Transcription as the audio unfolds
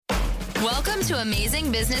Welcome to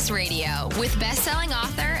Amazing Business Radio with best-selling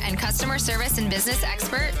author and customer service and business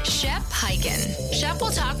expert, Shep Hyken. Shep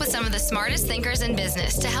will talk with some of the smartest thinkers in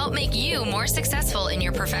business to help make you more successful in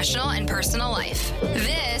your professional and personal life.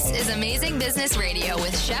 This is Amazing Business Radio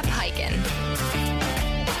with Shep Hyken.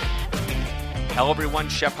 Hello, everyone.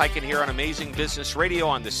 Shep Hyken here on Amazing Business Radio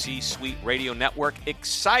on the C-Suite Radio Network.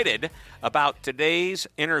 Excited about today's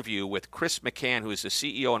interview with Chris McCann, who is the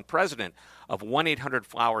CEO and president of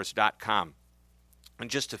 1-800-Flowers.com. In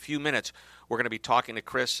just a few minutes, we're going to be talking to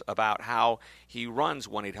Chris about how he runs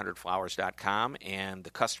 1-800-Flowers.com and the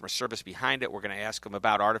customer service behind it. We're going to ask him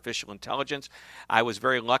about artificial intelligence. I was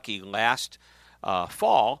very lucky last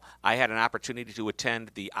fall, I had an opportunity to attend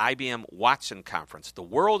the IBM Watson Conference, the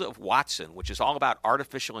World of Watson, which is all about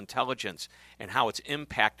artificial intelligence and how it's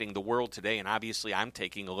impacting the world today. And obviously, I'm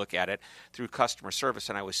taking a look at it through customer service.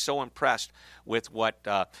 And I was so impressed with what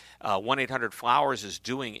 1-800-Flowers is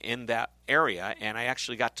doing in that area. And I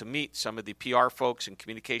actually got to meet some of the PR folks and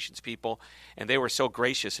communications people, and they were so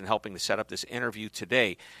gracious in helping to set up this interview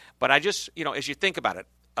today. But I just, as you think about it,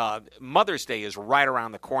 Mother's Day is right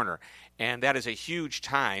around the corner, and that is a huge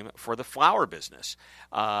time for the flower business.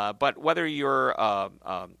 But whether you're,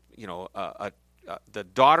 the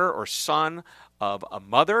daughter or son of a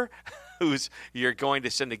mother who's you're going to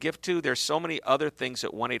send a gift to, there's so many other things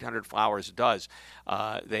that 1-800-Flowers does.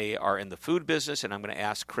 They are in the food business, and I'm going to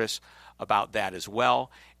ask Chris about that as well.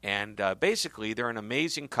 And basically, they're an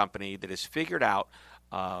amazing company that has figured out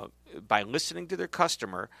by listening to their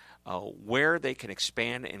customer where they can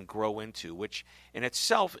expand and grow into, which in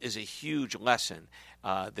itself is a huge lesson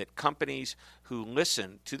that companies who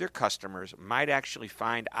listen to their customers might actually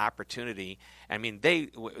find opportunity. I mean,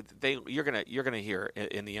 you're gonna hear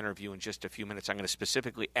in the interview in just a few minutes. I'm going to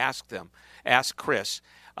specifically ask Chris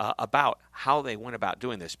about how they went about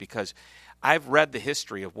doing this, because I've read the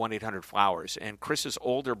history of 1-800-Flowers, and Chris's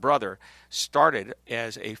older brother started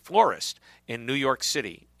as a florist in New York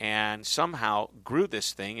City and somehow grew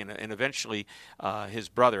this thing, and eventually his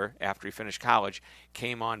brother, after he finished college,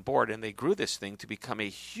 came on board, and they grew this thing to become a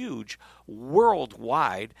huge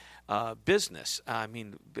worldwide business. I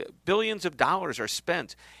mean, billions of dollars are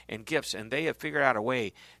spent in gifts, and they have figured out a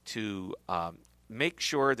way to make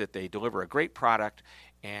sure that they deliver a great product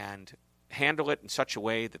and handle it in such a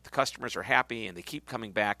way that the customers are happy and they keep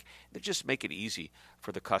coming back. They just make it easy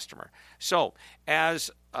for the customer. So as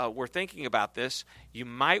we're thinking about this, you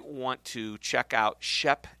might want to check out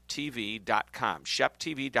sheptv.com.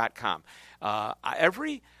 Sheptv.com.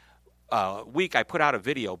 Every week I put out a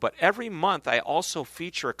video, but every month I also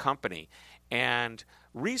feature a company. And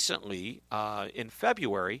recently, in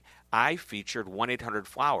February, I featured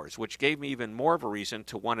 1-800-Flowers, which gave me even more of a reason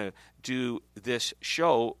to want to do this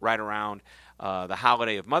show right around the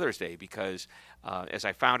holiday of Mother's Day, because as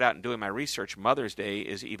I found out in doing my research, Mother's Day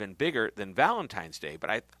is even bigger than Valentine's Day.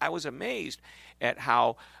 But I was amazed at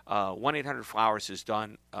how 1-800-Flowers has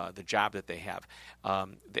done the job that they have.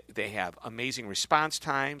 They have amazing response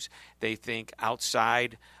times. They think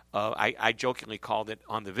outside. I jokingly called it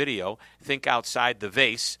on the video, think outside the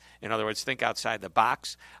vase. In other words, think outside the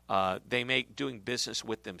box. They make doing business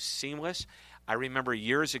with them seamless. I remember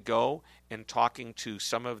years ago in talking to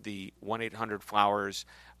some of the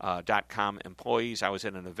 1-800-Flowers.com employees, I was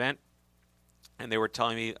at an event, and they were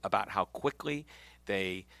telling me about how quickly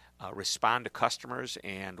they respond to customers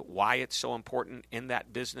and why it's so important in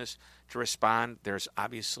that business to respond. There's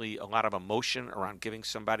obviously a lot of emotion around giving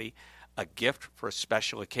somebody a gift for a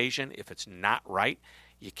special occasion. If it's not right,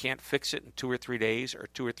 you can't fix it in 2 or 3 days or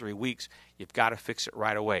 2 or 3 weeks. You've got to fix it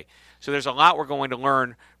right away. So there's a lot we're going to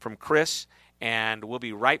learn from Chris, and we'll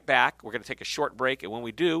be right back. We're going to take a short break, and when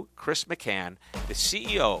we do, Chris McCann, the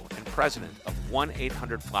CEO and president of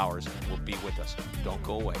 1-800-Flowers, will be with us. Don't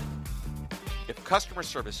go away. If customer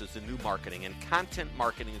service is the new marketing and content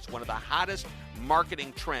marketing is one of the hottest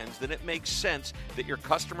marketing trends, then it makes sense that your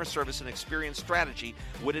customer service and experience strategy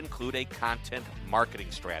would include a content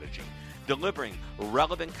marketing strategy. Delivering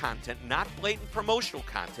relevant content, not blatant promotional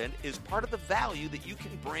content, is part of the value that you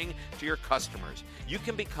can bring to your customers. You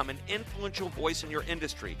can become an influential voice in your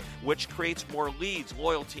industry, which creates more leads,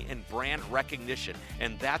 loyalty, and brand recognition.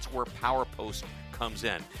 And that's where PowerPost comes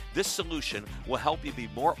in. This solution will help you be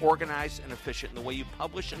more organized and efficient in the way you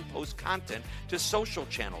publish and post content to social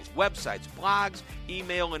channels, websites, blogs,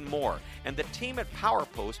 email, and more. And the team at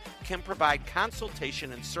PowerPost can provide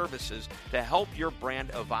consultation and services to help your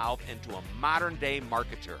brand evolve into a modern-day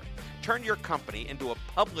marketer. Turn your company into a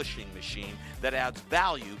publishing machine that adds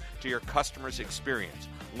value to your customers' experience.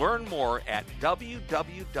 Learn more at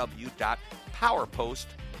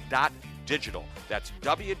www.powerpost.digital. That's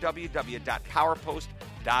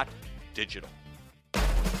www.powerpost.digital. digital.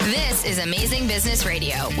 This is Amazing Business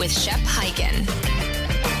Radio with Shep Hyken.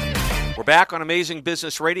 We're back on Amazing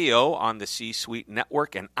Business Radio on the C-Suite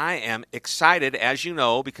Network, and I am excited, as you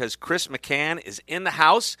know, because Chris McCann is in the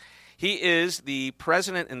house. He is the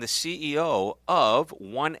president and the CEO of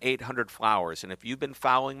 1-800-Flowers. And if you've been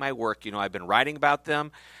following my work, you know I've been writing about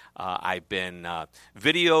them. I've been put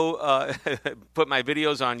my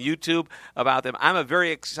videos on YouTube about them. I'm a very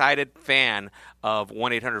excited fan of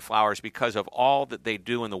 1-800-Flowers because of all that they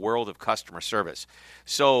do in the world of customer service.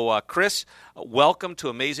 So, Chris, welcome to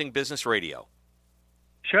Amazing Business Radio.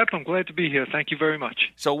 Shep, I'm glad to be here. Thank you very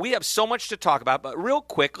much. So we have so much to talk about, but real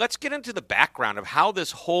quick, let's get into the background of how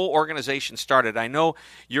this whole organization started. I know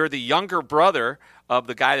you're the younger brother of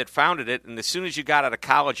the guy that founded it, and as soon as you got out of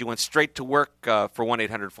college, you went straight to work for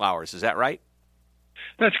 1-800-Flowers. Is that right?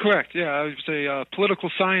 That's correct. Yeah, I was a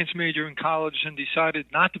political science major in college and decided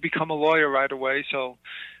not to become a lawyer right away, so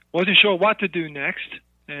wasn't sure what to do next,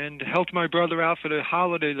 and helped my brother out for the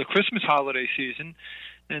Christmas holiday season.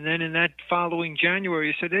 And then in that following January,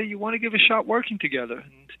 he said, hey, you want to give a shot working together?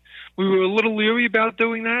 And we were a little leery about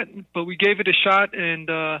doing that, but we gave it a shot, and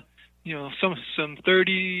some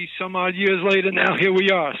 30-some-odd years later, now here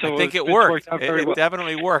we are. So I think it worked. It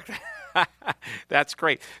definitely worked. That's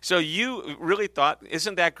great. So you really thought,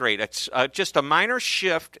 isn't that great? It's just a minor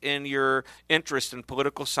shift in your interest in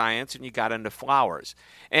political science, and you got into flowers.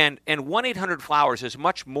 And 1-800-Flowers is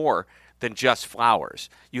much more than just flowers.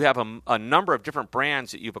 You have a number of different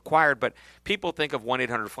brands that you've acquired, but people think of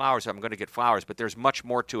 1-800-Flowers, I'm going to get flowers, but there's much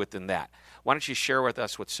more to it than that. Why don't you share with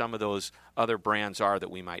us what some of those other brands are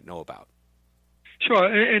that we might know about? Sure,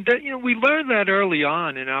 and that, we learned that early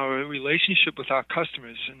on in our relationship with our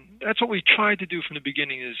customers, and that's what we tried to do from the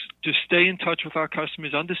beginning, is to stay in touch with our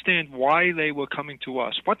customers, understand why they were coming to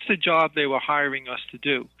us, what's the job they were hiring us to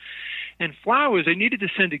do. And flowers, they needed to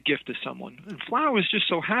send a gift to someone. And flowers just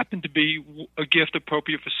so happened to be a gift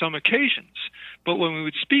appropriate for some occasions. But when we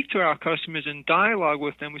would speak to our customers and dialogue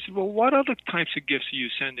with them, we said, well, what other types of gifts are you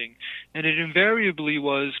sending? And it invariably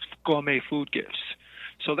was gourmet food gifts.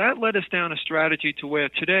 So that led us down a strategy to where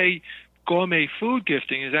today gourmet food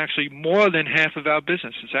gifting is actually more than half of our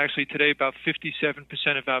business. It's actually today about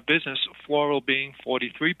 57% of our business, floral being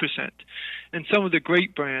 43%. And some of the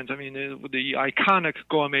great brands, the iconic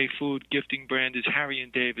gourmet food gifting brand is Harry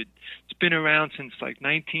 & David. It's been around since like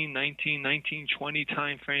 1919, 1920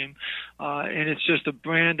 time frame, and it's just a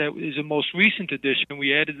brand that is a most recent addition.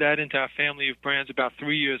 We added that into our family of brands about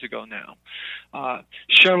 3 years ago now.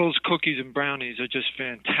 Cheryl's Cookies and Brownies are just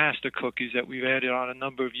fantastic cookies that we've added on a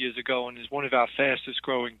number of years ago and is one of our fastest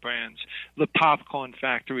growing brands. The Popcorn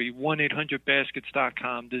Factory,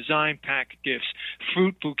 1-800-Baskets.com, Design Pack Gifts,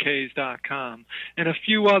 FruitBouquets.com, and a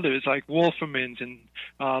few others like Wolferman's and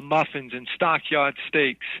Muffins and Stockyard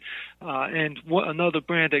Steaks. And another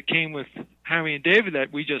brand that came with Harry & David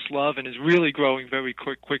that we just love and is really growing very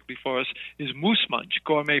quickly for us is Moose Munch,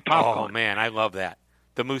 gourmet popcorn. Oh, man, I love that.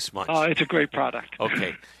 The Moose Munch. It's a great product.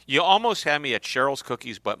 Okay. You almost had me at Cheryl's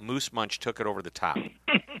Cookies, but Moose Munch took it over the top.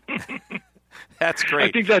 That's great.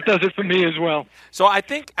 I think that does it for me as well. So I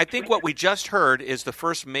think what we just heard is the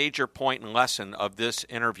first major point and lesson of this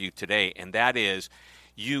interview today, and that is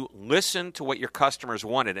you listened to what your customers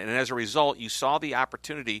wanted, and as a result, you saw the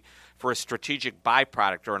opportunity for a strategic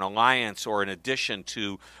byproduct or an alliance or an addition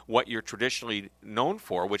to what you're traditionally known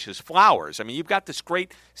for, which is flowers. I mean, you've got this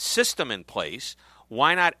great system in place.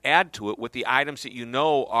 Why not add to it with the items that you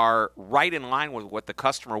know are right in line with what the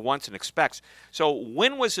customer wants and expects? So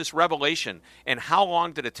when was this revelation, and how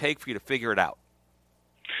long did it take for you to figure it out?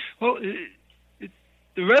 Well,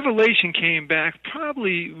 the revelation came back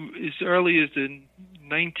probably as early as the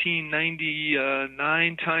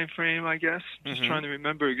 1999 time frame, I guess. Just trying to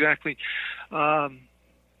remember exactly. No,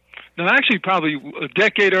 actually probably a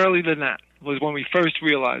decade earlier than that was when we first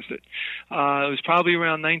realized it. It was probably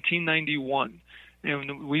around 1991.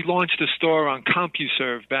 And we launched a store on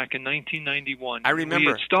CompuServe back in 1991. I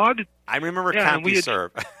remember. I remember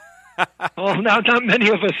CompuServe. Well, not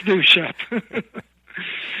many of us do, Shep.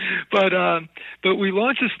 But we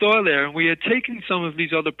launched a store there, and we had taken some of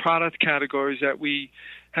these other product categories that we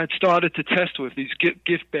had started to test with, these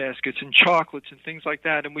gift baskets and chocolates and things like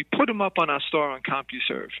that, and we put them up on our store on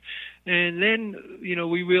CompuServe. And then,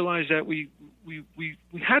 we realized that we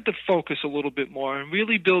had to focus a little bit more and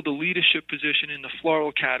really build a leadership position in the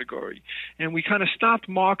floral category. And we kind of stopped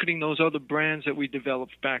marketing those other brands that we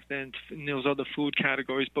developed back then in those other food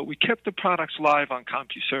categories, but we kept the products live on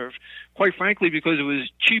CompuServe, quite frankly, because it was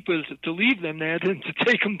cheaper to leave them there than to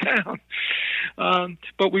take them down.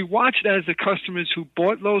 But we watched as the customers who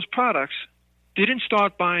bought those products didn't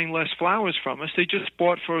start buying less flowers from us. They just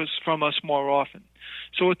bought from us more often.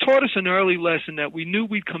 So it taught us an early lesson that we knew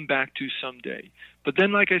we'd come back to someday. But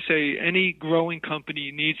then, like I say, any growing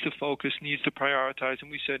company needs to focus, needs to prioritize.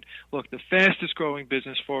 And we said, look, the fastest growing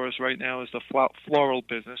business for us right now is the floral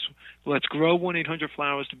business. Let's grow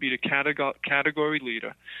 1-800-Flowers to be the category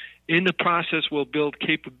leader. In the process, we'll build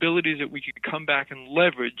capabilities that we can come back and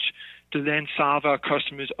leverage to then solve our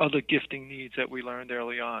customers' other gifting needs that we learned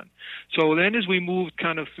early on. So then as we moved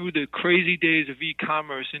kind of through the crazy days of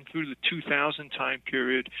e-commerce and through the 2000 time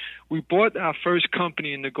period, we bought our first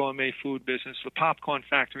company in the gourmet food business, the Popcorn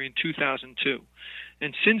Factory, in 2002.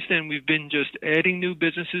 And since then, we've been just adding new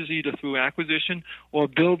businesses either through acquisition or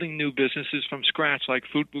building new businesses from scratch, like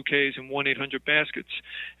Fruit Bouquets and 1-800-Baskets,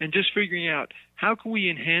 and just figuring out how can we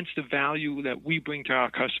enhance the value that we bring to our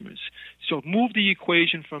customers. So move the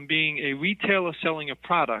equation from being a retailer selling a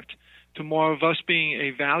product to more of us being a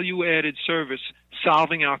value-added service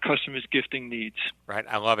solving our customers' gifting needs. Right,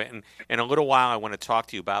 I love it. And in a little while, I want to talk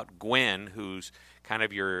to you about Gwen, who's kind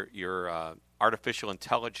of your artificial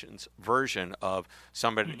intelligence version of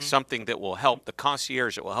something that will help, the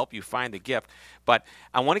concierge that will help you find the gift. But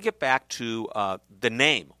I want to get back to the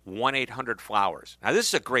name, 1-800-Flowers. Now, this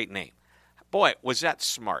is a great name. Boy, was that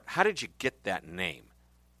smart. How did you get that name?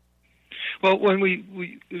 Well, when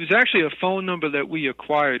it was actually a phone number that we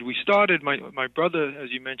acquired. We started, my brother,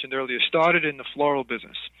 as you mentioned earlier, started in the floral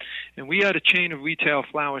business. And we had a chain of retail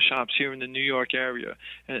flower shops here in the New York area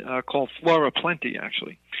called Flora Plenty,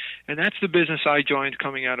 actually. And that's the business I joined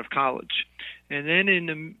coming out of college. And then in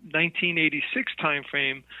the 1986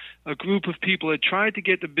 timeframe, a group of people had tried to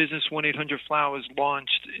get the business 1-800-Flowers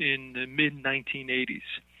launched in the mid-1980s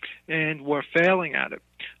and were failing at it,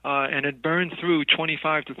 and had burned through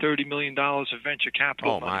 $25 to $30 million of venture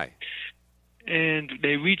capital money. And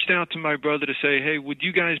they reached out to my brother to say, hey, would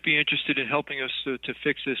you guys be interested in helping us to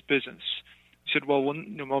fix this business? I said, well,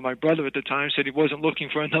 my brother at the time said he wasn't looking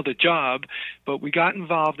for another job, but we got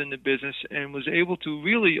involved in the business and was able to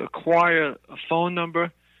really acquire a phone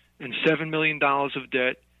number and $7 million of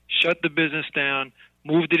debt, shut the business down,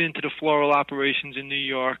 moved it into the floral operations in New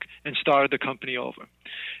York, and started the company over.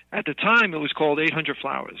 At the time, it was called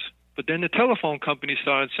 800-Flowers. But then the telephone company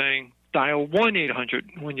started saying, dial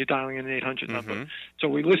 1-800 when you're dialing an 800 number. So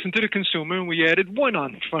we listened to the consumer, and we added 1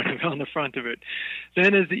 on the front of it.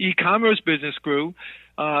 Then as the e-commerce business grew,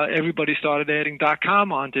 everybody started adding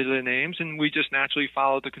 .com onto their names, and we just naturally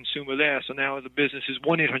followed the consumer there. So now the business is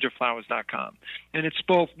 1-800-Flowers.com. And it's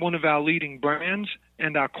both one of our leading brands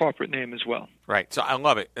and our corporate name as well. Right. So I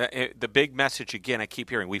love it. The big message, again, I keep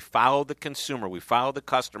hearing, we follow the consumer, we follow the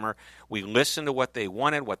customer, we listened to what they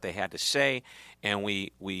wanted, what they had to say, and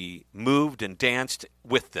we moved and danced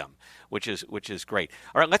with them, which is great.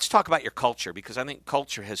 All right, let's talk about your culture, because I think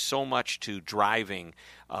culture has so much to driving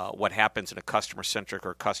what happens in a customer-centric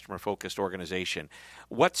or customer-focused organization.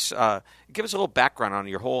 Give us a little background on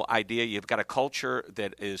your whole idea. You've got a culture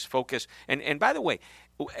that is focused. And by the way,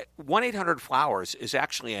 1-800-Flowers is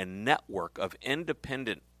actually a network of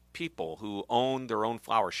independent people who own their own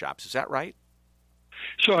flower shops. Is that right?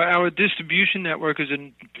 Sure. Our distribution network is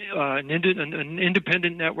an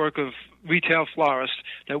independent network of retail florists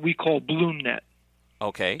that we call BloomNet.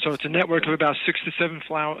 Okay. So it's a network of about 6,000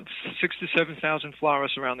 to 7,000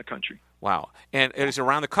 florists around the country. Wow. And is it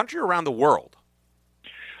around the country or around the world?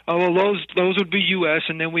 Well, those would be U.S.,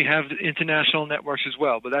 and then we have international networks as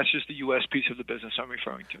well, but that's just the U.S. piece of the business I'm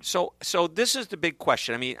referring to. So this is the big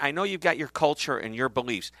question. I mean, I know you've got your culture and your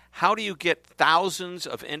beliefs. How do you get thousands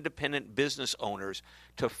of independent business owners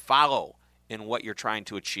to follow in what you're trying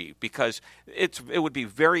to achieve? Because it would be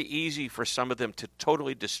very easy for some of them to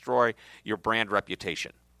totally destroy your brand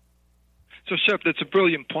reputation. So, Shep, that's a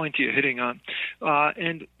brilliant point you're hitting on.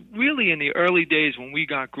 And really in the early days when we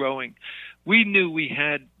got growing, we knew we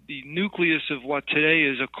had the nucleus of what today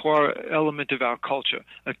is a core element of our culture,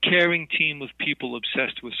 a caring team of people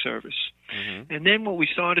obsessed with service. Mm-hmm. And then what we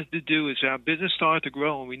started to do is our business started to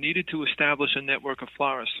grow, and we needed to establish a network of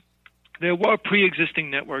florists. There were pre-existing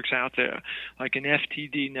networks out there, like an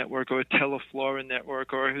FTD network or a Teleflora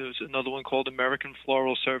network, or there's another one called American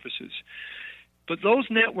Floral Services. But those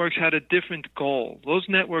networks had a different goal. Those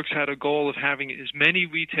networks had a goal of having as many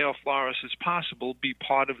retail florists as possible be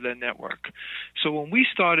part of their network. So when we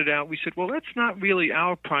started out, we said, well, that's not really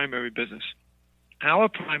our primary business. Our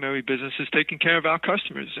primary business is taking care of our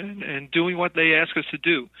customers and doing what they ask us to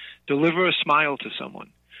do, deliver a smile to someone.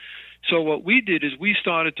 So what we did is we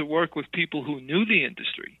started to work with people who knew the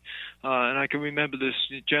industry. And I can remember this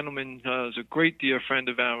gentleman, is a great dear friend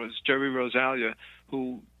of ours, Jerry Rosalia,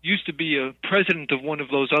 who used to be a president of one of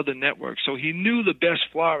those other networks, so he knew the best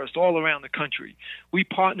florists all around the country. We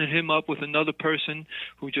partnered him up with another person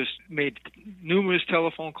who just made numerous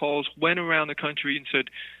telephone calls, went around the country and said,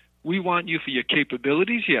 we want you for your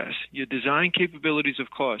capabilities, yes, your design capabilities, of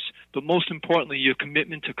course, but most importantly, your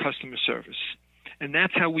commitment to customer service. And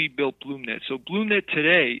that's how we built BloomNet. So BloomNet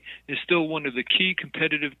today is still one of the key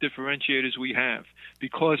competitive differentiators we have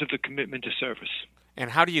because of the commitment to service.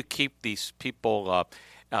 And how do you keep these people,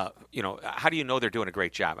 how do you know they're doing a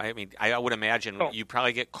great job? I mean, I would imagine you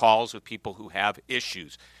probably get calls with people who have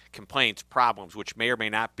issues, complaints, problems, which may or may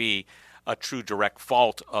not be a true direct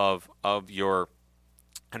fault of your,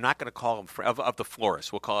 I'm not going to call them, of the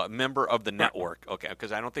florist. We'll call it a member of the network, okay,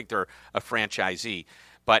 because I don't think they're a franchisee.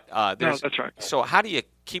 But no, that's right. So how do you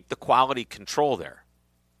keep the quality control there?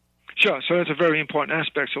 Sure. So that's a very important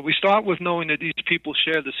aspect. So we start with knowing that these people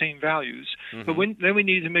share the same values, but then we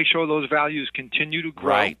need to make sure those values continue to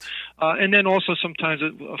grow. Right. And then also sometimes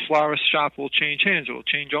a florist shop will change hands or will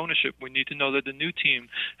change ownership. We need to know that the new team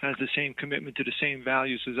has the same commitment to the same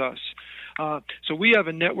values as us. So we have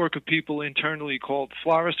a network of people internally called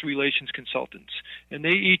Florist Relations Consultants, and they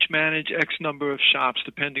each manage X number of shops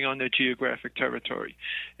depending on their geographic territory.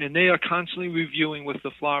 And they are constantly reviewing with the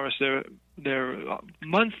florist their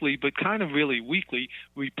monthly, but kind of really weekly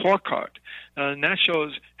report card. And that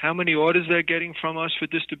shows how many orders they're getting from us for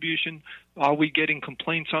distribution. Are we getting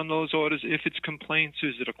complaints on those orders? If it's complaints,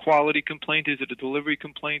 is it a quality complaint? Is it a delivery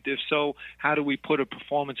complaint? If so, how do we put a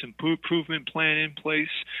performance improvement plan in place?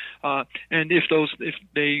 And if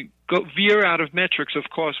they veer out of metrics, of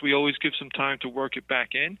course, we always give some time to work it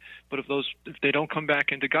back in. But if they don't come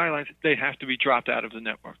back into guidelines, they have to be dropped out of the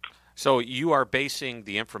network. So you are basing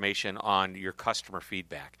the information on your customer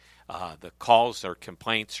feedback, the calls or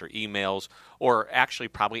complaints or emails, or actually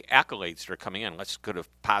probably accolades that are coming in. Let's go to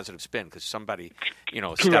positive spin because somebody,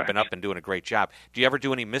 stepping up and doing a great job. Do you ever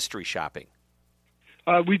do any mystery shopping?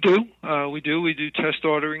 We do. We do test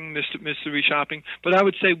ordering, mystery shopping. But I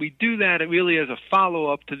would say we do that really as a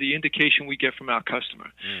follow-up to the indication we get from our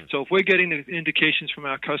customer. So if we're getting the indications from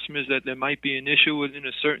our customers that there might be an issue within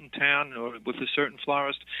a certain town or with a certain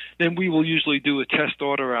florist, then we will usually do a test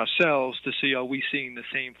order ourselves to see are we seeing the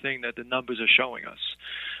same thing that the numbers are showing us.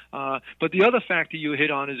 But the other factor you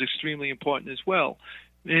hit on is extremely important as well.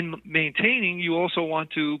 In maintaining, you also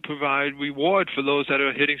want to provide reward for those that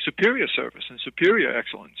are hitting superior service and superior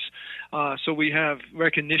excellence. So we have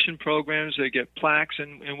recognition programs. They get plaques,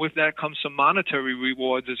 and with that comes some monetary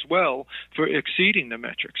rewards as well for exceeding the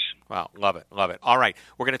metrics. Wow, love it, love it. All right,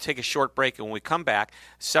 we're going to take a short break, and when we come back,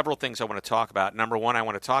 several things I want to talk about. Number one, I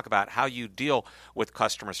want to talk about how you deal with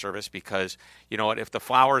customer service because, you know what, if the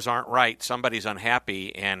flowers aren't right, somebody's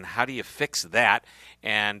unhappy, and how do you fix that?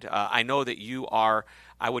 And I know that you are,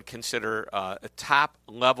 I would consider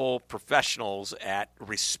top-level professionals at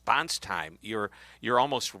response time. You're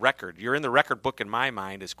almost record. You're in the record book in my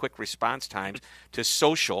mind as quick response times to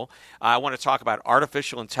social. I want to talk about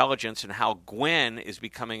artificial intelligence and how Gwen is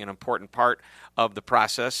becoming an important part of the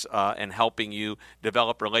process and helping you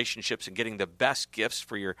develop relationships and getting the best gifts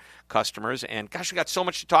for your customers. And gosh, we got so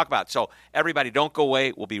much to talk about. So everybody, don't go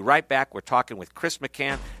away. We'll be right back. We're talking with Chris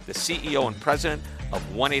McCann, the CEO and president of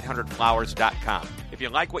 1-800-Flowers.com. If you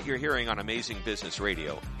like what you're hearing on Amazing Business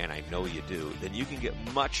Radio, and I know you do, then you can get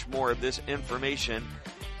much more of this information.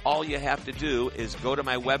 All you have to do is go to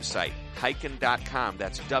my website, hyken.com.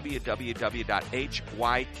 That's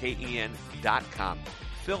www.hyken.com.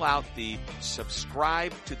 Fill out the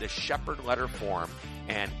subscribe to the Shepherd Letter form,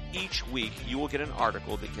 and each week you will get an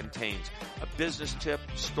article that contains a business tip,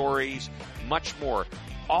 stories, much more,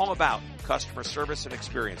 all about customer service and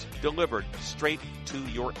experience delivered straight to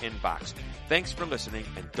your inbox. Thanks for listening,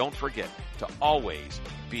 and don't forget to always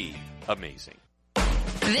be amazing.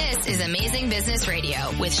 This is Amazing Business Radio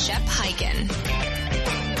with Shep Hyken.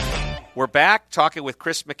 We're back talking with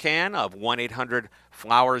Chris McCann of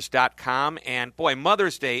 1-800-Flowers.com. And boy,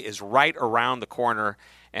 Mother's Day is right around the corner.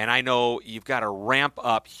 And I know you've got to ramp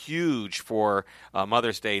up huge for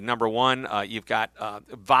Mother's Day. Number one, you've got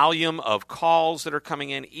volume of calls that are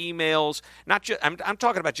coming in, emails. Not just I'm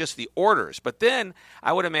talking about just the orders. But then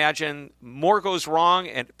I would imagine more goes wrong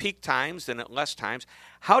at peak times than at less times.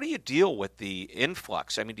 How do you deal with the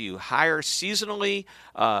influx? I mean, do you hire seasonally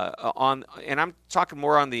and I'm talking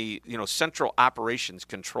more on the central operations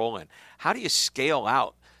control end. How do you scale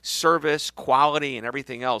out service, quality, and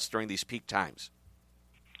everything else during these peak times?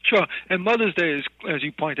 Sure. And Mother's Day, is, as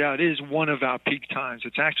you point out, is one of our peak times.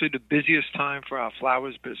 It's actually the busiest time for our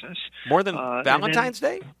flowers business. More than Valentine's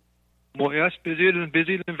Day? Well, yes, busier than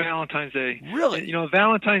Valentine's Day. Really?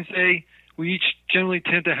 Valentine's Day, we each generally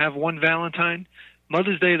tend to have one Valentine.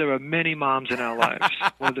 Mother's Day, there are many moms in our lives.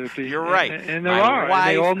 Whether it be, You're right. And there my are. Wife, and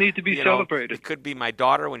they all need to be celebrated. It could be my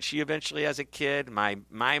daughter when she eventually has a kid, my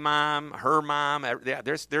mom, her mom.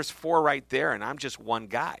 There's 4 right there, and I'm just one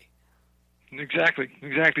guy. Exactly.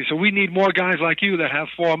 So we need more guys like you that have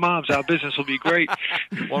 4 moms. Our business will be great.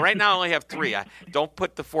 Well, right now I only have 3. Don't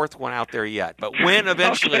put the 4th one out there yet, but when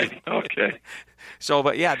eventually. Okay. So,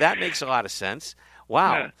 but yeah, that makes a lot of sense.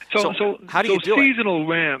 Wow. Yeah. So how do you do seasonal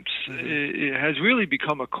ramps it has really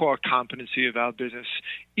become a core competency of our business.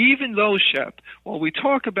 Even though, Shep, while we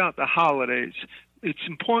talk about the holidays, it's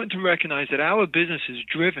important to recognize that our business is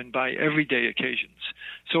driven by everyday occasions.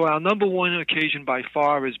 So our number one occasion by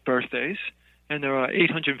far is birthdays. And there are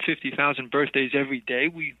 850,000 birthdays every day.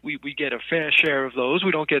 We get a fair share of those.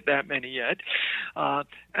 We don't get that many yet.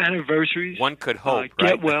 Anniversaries. One could hope,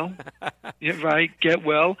 get right? well. Yeah, right, get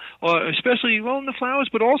well. Or especially in the flowers,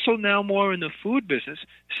 but also now more in the food business.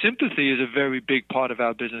 Sympathy is a very big part of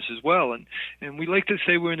our business as well. And we like to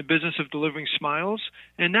say we're in the business of delivering smiles.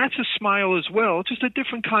 And that's a smile as well, just a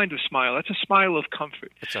different kind of smile. That's a smile of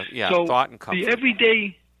comfort. It's thought and comfort.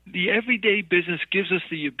 The everyday business gives us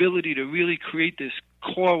the ability to really create this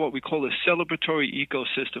core, what we call a celebratory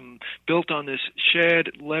ecosystem built on this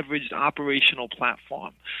shared, leveraged operational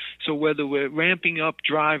platform. So whether we're ramping up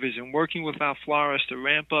drivers and working with our florists to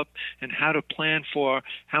ramp up and how to plan for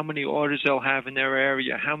how many orders they'll have in their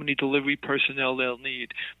area, how many delivery personnel they'll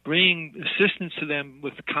need, bringing assistance to them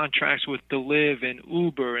with the contracts with Deliv and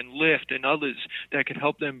Uber and Lyft and others that can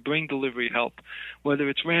help them bring delivery help, whether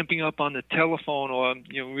it's ramping up on the telephone or,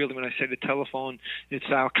 really when I say the telephone, it's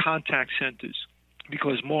our contact centers.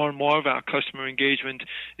 Because more and more of our customer engagement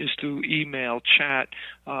is through email, chat,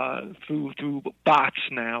 through bots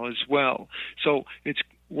now as well. So it's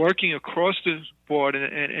working across the board,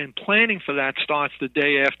 and planning for that starts the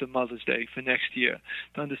day after Mother's Day for next year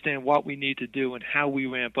to understand what we need to do and how we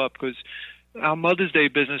ramp up. Because our Mother's Day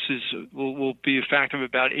business will be a factor of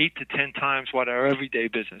about 8 to 10 times what our everyday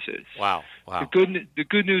business is. Wow. The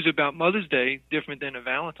good news about Mother's Day, different than a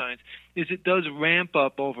Valentine's, is it does ramp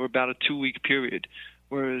up over about a 2-week period,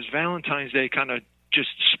 whereas Valentine's Day kind of just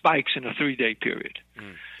spikes in a 3-day period.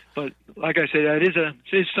 But like I said, that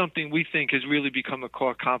is something we think has really become a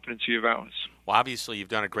core competency of ours. Well, obviously, you've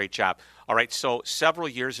done a great job. All right, so several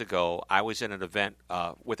years ago, I was in an event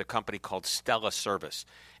with a company called Stella Service.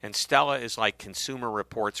 And Stella is like Consumer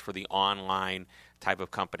Reports for the online type of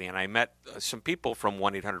company. And I met some people from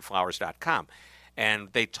 1-800-Flowers.com. And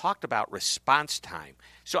they talked about response time.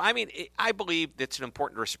 So, I believe it's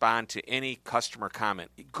important to respond to any customer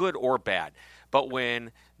comment, good or bad. But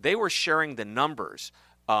when they were sharing the numbers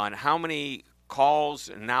on how many calls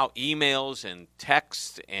and now emails and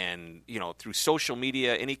texts and, through social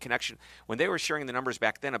media, any connection, when they were sharing the numbers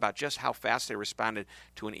back then about just how fast they responded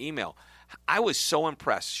to an email, I was so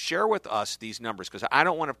impressed. Share with us these numbers, because I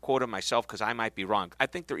don't want to quote them myself because I might be wrong. I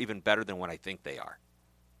think they're even better than what I think they are.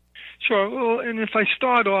 Sure. Well, and if I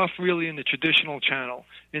start off really in the traditional channel,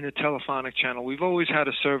 in the telephonic channel, we've always had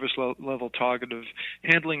a service level target of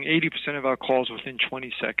handling 80% of our calls within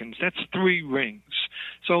 20 seconds. That's 3 rings.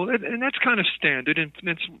 So, and that's kind of standard,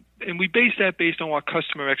 and we base that based on what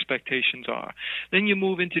customer expectations are. Then you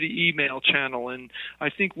move into the email channel, and I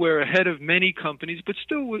think we're ahead of many companies, but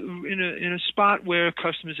still in a spot where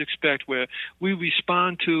customers expect, where we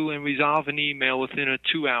respond to and resolve an email within a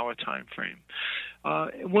 2-hour time frame.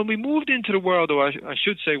 When we moved into the world, or I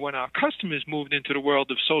should say when our customers moved into the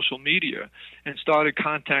world of social media and started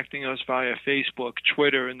contacting us via Facebook,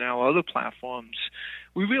 Twitter, and now other platforms,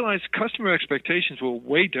 we realized customer expectations were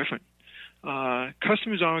way different.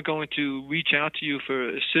 Customers aren't going to reach out to you for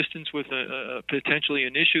assistance with potentially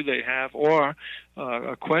an issue they have or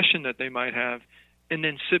a question that they might have, and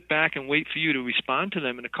then sit back and wait for you to respond to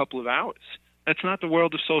them in a couple of hours. That's not the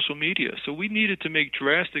world of social media. So we needed to make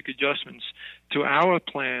drastic adjustments to our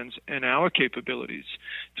plans and our capabilities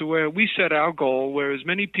to where we set our goal, where as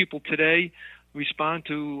many people today respond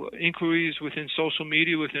to inquiries within social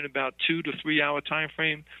media within about 2 to 3 hour time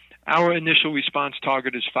frame. Our initial response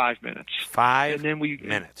target is 5 minutes. 5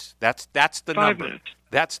 minutes. That's the 5 number. Minutes.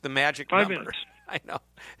 That's the magic 5 number. minutes. I know.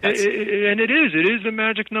 And it is the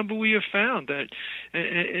magic number we have found, and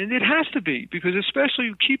it has to be, because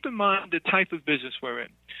especially keep in mind the type of business we're in.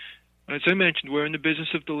 As I mentioned, we're in the business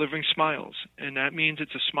of delivering smiles, and that means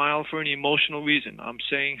it's a smile for an emotional reason. I'm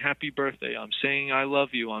saying happy birthday. I'm saying I love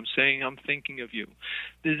you. I'm saying I'm thinking of you.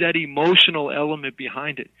 There's that emotional element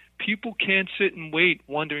behind it. People can't sit and wait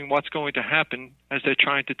wondering what's going to happen as they're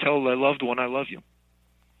trying to tell their loved one, I love you.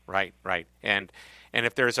 Right. And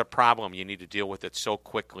if there's a problem, you need to deal with it so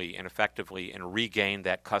quickly and effectively and regain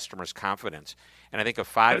that customer's confidence. And I think a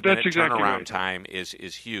 5-minute turnaround time is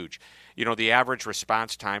huge. The average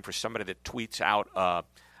response time for somebody that tweets out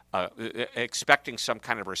expecting some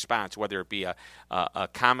kind of response, whether it be a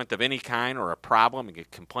comment of any kind or a problem, a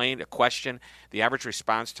complaint, a question, the average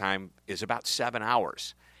response time is about 7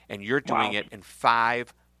 hours. And you're doing it in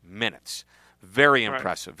 5 minutes. Very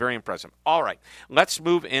impressive, very impressive. All right, let's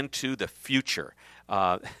move into the future.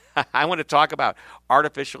 I want to talk about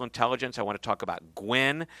artificial intelligence. I want to talk about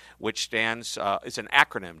GWIN, which stands, it's an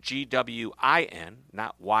acronym, GWIN,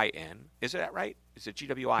 not YN. Is that right? Is it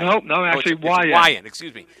GWIN? No, actually it's YN. YN,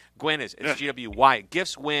 excuse me. GWIN is GWIN.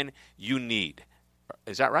 Gifts win, you need.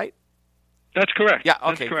 Is that right? That's correct. Yeah,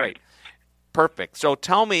 okay, great. Perfect. So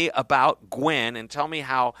tell me about GWIN and tell me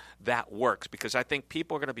how that works, because I think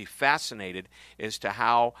people are going to be fascinated as to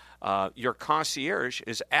how your concierge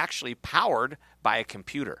is actually powered by a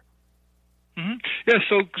computer. Mm-hmm. Yeah,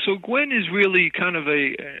 so GWIN is really kind of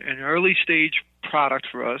an early stage product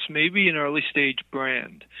for us, maybe an early stage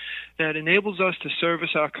brand that enables us to service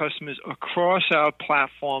our customers across our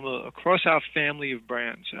platform, across our family of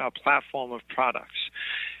brands, our platform of products.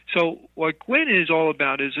 So what GWIN is all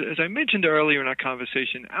about is, as I mentioned earlier in our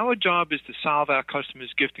conversation, our job is to solve our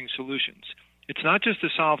customers' gifting solutions. It's not just to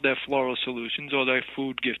solve their floral solutions or their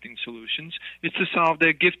food gifting solutions. It's to solve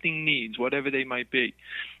their gifting needs, whatever they might be.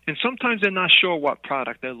 And sometimes they're not sure what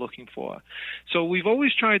product they're looking for. So we've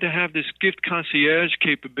always tried to have this gift concierge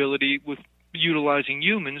capability with utilizing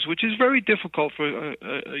humans, which is very difficult for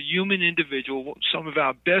a human individual, some of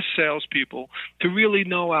our best salespeople, to really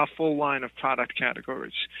know our full line of product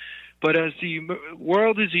categories. But as the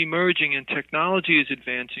world is emerging and technology is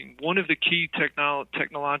advancing, one of the key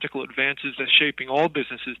technological advances that's shaping all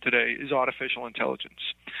businesses today is artificial intelligence.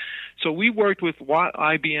 So we worked with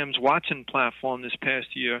IBM's Watson platform this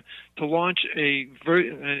past year to launch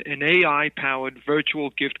an AI-powered virtual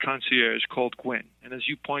gift concierge called GWIN. And as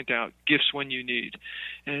you point out, gifts when you need.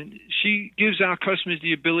 And she gives our customers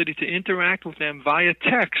the ability to interact with them via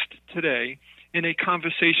text today in a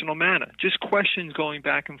conversational manner, just questions going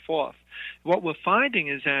back and forth. What we're finding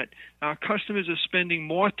is that our customers are spending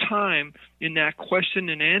more time in that question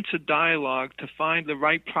and answer dialogue to find the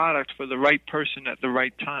right product for the right person at the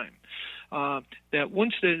right time. That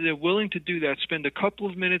once they're willing to do that, spend a couple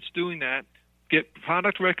of minutes doing that, get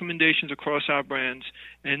product recommendations across our brands,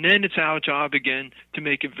 and then it's our job again to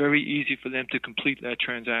make it very easy for them to complete that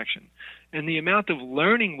transaction. And the amount of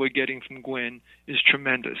learning we're getting from GWIN is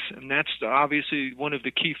tremendous, and that's obviously one of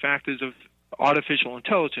the key factors of artificial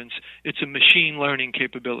intelligence. It's a machine learning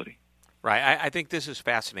capability. Right. I think this is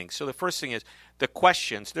fascinating. So the first thing is the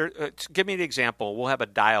questions. Give me an example. We'll have a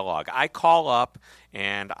dialogue. I call up,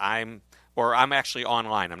 and I'm actually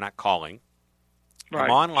online. I'm not calling. Right.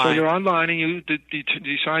 I'm online. So you're online and you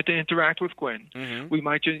decide to interact with GWIN. Mm-hmm.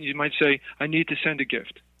 You might say, "I need to send a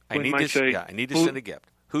gift." I need to send a gift.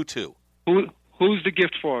 Who to? Who's the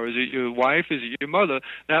gift for? Is it your wife? Is it your mother?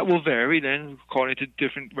 That will vary then according to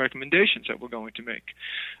different recommendations that we're going to make.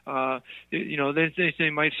 They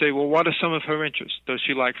might say, well, what are some of her interests? Does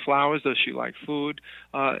she like flowers? Does she like food?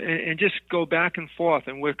 And just go back and forth.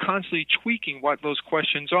 And we're constantly tweaking what those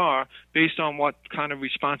questions are based on what kind of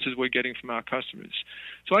responses we're getting from our customers.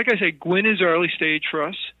 So like I say, GWIN is early stage for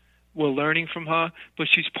us. We're learning from her, but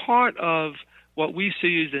she's part of what we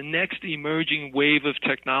see is the next emerging wave of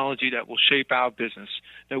technology that will shape our business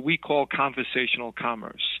that we call conversational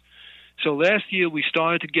commerce. So last year we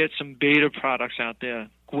started to get some beta products out there,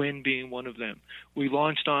 GWIN being one of them. We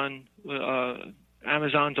launched on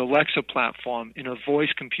Amazon's Alexa platform in a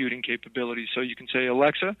voice computing capability. So you can say,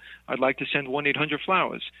 Alexa, I'd like to send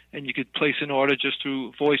 1-800-Flowers, and you could place an order just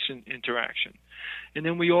through voice interaction. And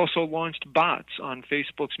then we also launched bots on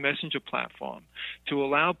Facebook's Messenger platform to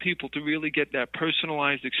allow people to really get that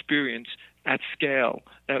personalized experience at scale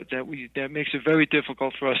that makes it very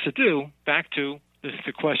difficult for us to do. Back to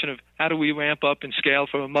the question of how do we ramp up and scale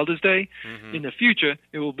for a Mother's Day? Mm-hmm. In the future,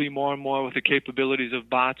 it will be more and more with the capabilities of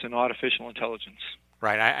bots and artificial intelligence.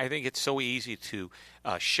 Right. I think it's so easy to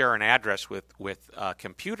share an address with a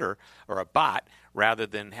computer or a bot rather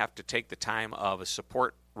than have to take the time of a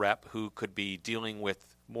support rep who could be dealing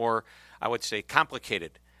with more, I would say,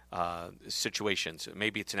 complicated situations.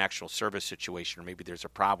 Maybe it's an actual service situation, or maybe there's a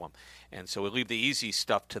problem, and so we leave the easy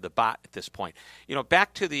stuff to the bot at this point.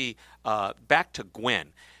 Back to GWIN.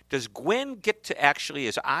 Does GWIN get to actually,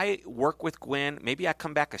 as I work with GWIN, maybe I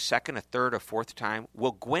come back a second, a third, a fourth time,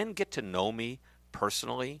 will GWIN get to know me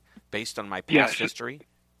personally based on my past history?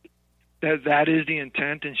 That is the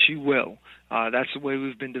intent, and she will. That's the way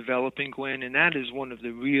we've been developing Gwen, and that is one of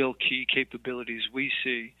the real key capabilities we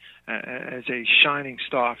see as a shining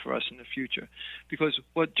star for us in the future. Because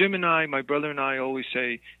what Jim and I, my brother and I, always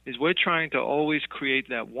say is we're trying to always create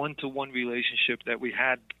that one-to-one relationship that we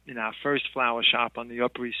had in our first flower shop on the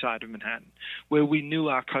Upper East Side of Manhattan, where we knew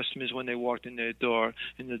our customers when they walked in the door.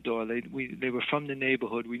 They were from the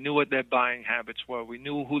neighborhood. We knew what their buying habits were. We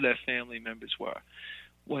knew who their family members were.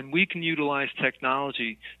 When we can utilize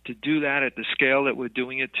technology to do that at the scale that we're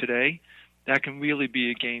doing it today, that can really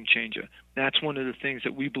be a game changer. That's one of the things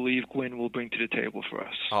that we believe Gwen will bring to the table for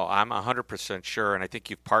us. Oh, I'm 100% sure, and I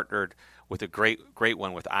think you've partnered with a great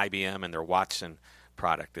one with IBM and their Watson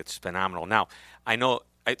product. It's phenomenal. Now, I know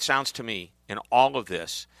it sounds to me in all of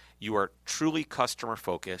this, you are truly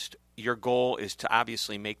customer-focused. Your goal is to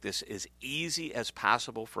obviously make this as easy as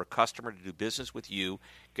possible for a customer to do business with you,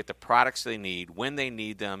 get the products they need when they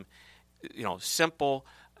need them, simple.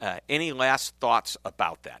 Any last thoughts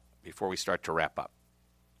about that before we start to wrap up?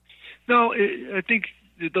 No, I think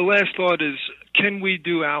the last thought is, can we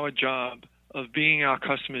do our job of being our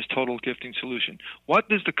customer's total gifting solution? What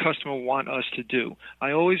does the customer want us to do?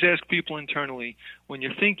 I always ask people internally, when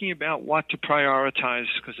you're thinking about what to prioritize,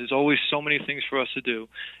 because there's always so many things for us to do,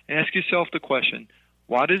 ask yourself the question,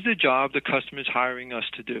 what is the job the customer is hiring us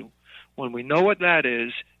to do? When we know what that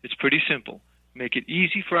is, it's pretty simple. Make it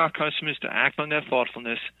easy for our customers to act on their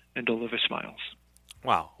thoughtfulness and deliver smiles.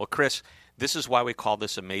 Wow. Well, Chris, this is why we call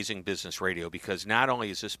this Amazing Business Radio, because not only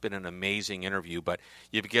has this been an amazing interview, but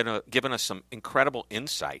you've given us some incredible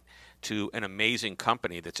insight to an amazing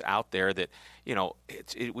company that's out there that,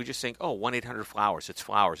 we just think, 1-800-Flowers, it's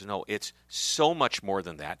flowers. No, it's so much more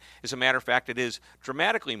than that. As a matter of fact, it is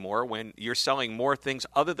dramatically more when you're selling more things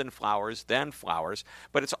other than flowers,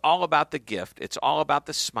 but it's all about the gift. It's all about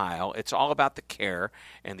the smile. It's all about the care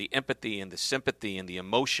and the empathy and the sympathy and the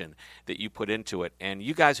emotion that you put into it. And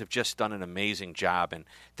you guys have just done an amazing job. And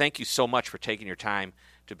thank you so much for taking your time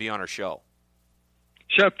to be on our show.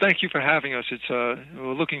 Shep, thank you for having us.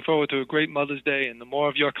 We're looking forward to a great Mother's Day, and the more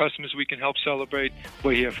of your customers we can help celebrate,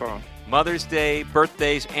 we're here for them. Mother's Day,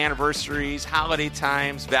 birthdays, anniversaries, holiday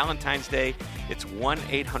times, Valentine's Day, it's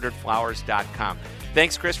 1-800-Flowers.com.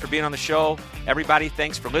 Thanks, Chris, for being on the show. Everybody,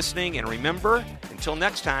 thanks for listening, and remember, until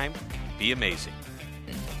next time, be amazing.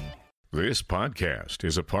 This podcast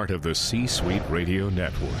is a part of the C-Suite Radio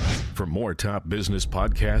Network. For more top business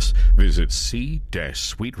podcasts, visit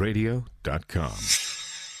c-suiteradio.com.